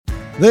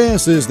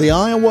This is the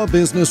Iowa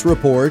Business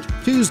Report,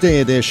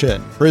 Tuesday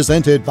edition,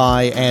 presented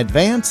by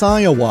Advance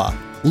Iowa,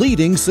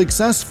 leading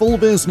successful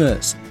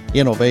business,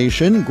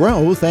 innovation,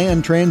 growth,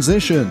 and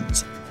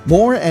transitions.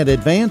 More at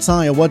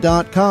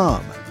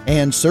advanceiowa.com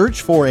and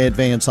search for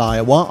Advance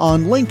Iowa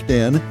on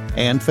LinkedIn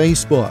and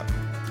Facebook.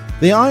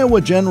 The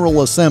Iowa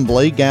General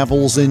Assembly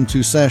gavels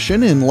into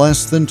session in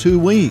less than 2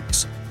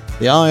 weeks.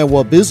 The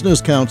Iowa Business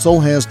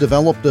Council has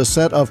developed a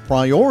set of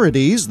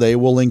priorities they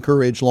will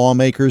encourage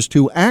lawmakers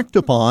to act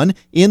upon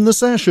in the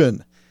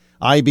session.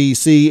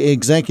 IBC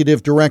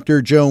Executive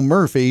Director Joe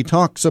Murphy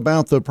talks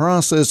about the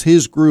process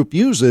his group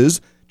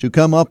uses to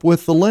come up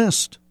with the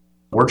list.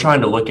 We're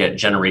trying to look at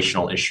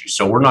generational issues.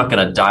 So we're not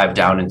going to dive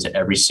down into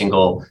every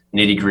single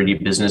nitty-gritty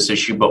business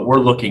issue, but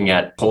we're looking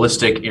at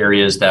holistic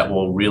areas that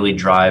will really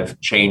drive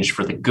change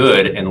for the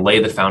good and lay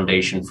the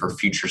foundation for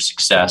future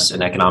success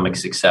and economic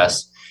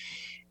success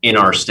in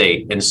our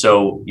state. And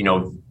so,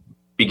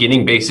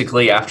 beginning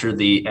basically after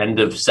the end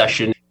of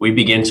session, we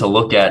begin to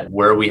look at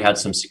where we had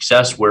some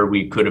success, where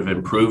we could have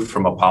improved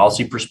from a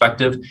policy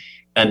perspective,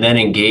 and then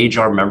engage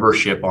our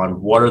membership on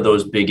what are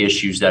those big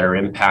issues that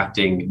are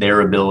impacting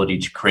their ability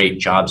to create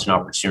jobs and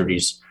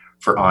opportunities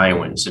for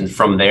Iowans. And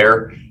from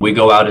there, we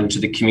go out into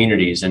the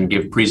communities and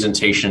give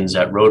presentations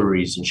at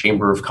Rotaries and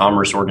Chamber of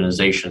Commerce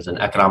organizations and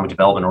economic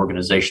development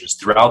organizations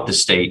throughout the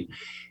state,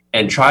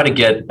 and try to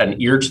get an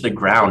ear to the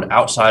ground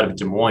outside of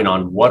Des Moines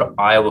on what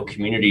Iowa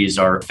communities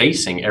are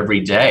facing every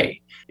day.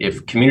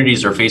 If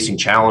communities are facing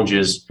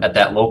challenges at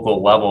that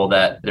local level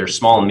that their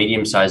small and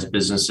medium-sized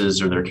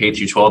businesses or their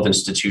K-12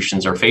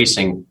 institutions are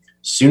facing,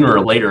 sooner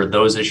or later,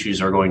 those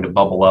issues are going to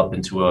bubble up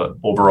into an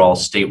overall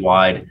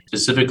statewide,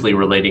 specifically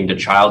relating to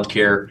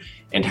childcare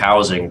and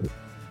housing.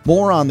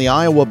 More on the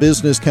Iowa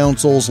Business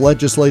Council's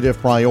legislative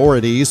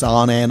priorities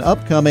on an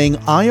upcoming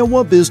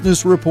Iowa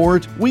Business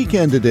Report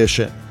Weekend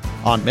Edition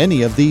on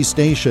many of these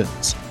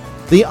stations.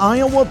 The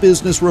Iowa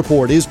Business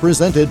Report is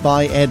presented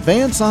by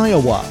Advance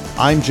Iowa.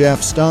 I'm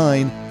Jeff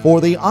Stein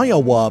for the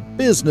Iowa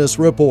Business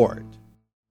Report.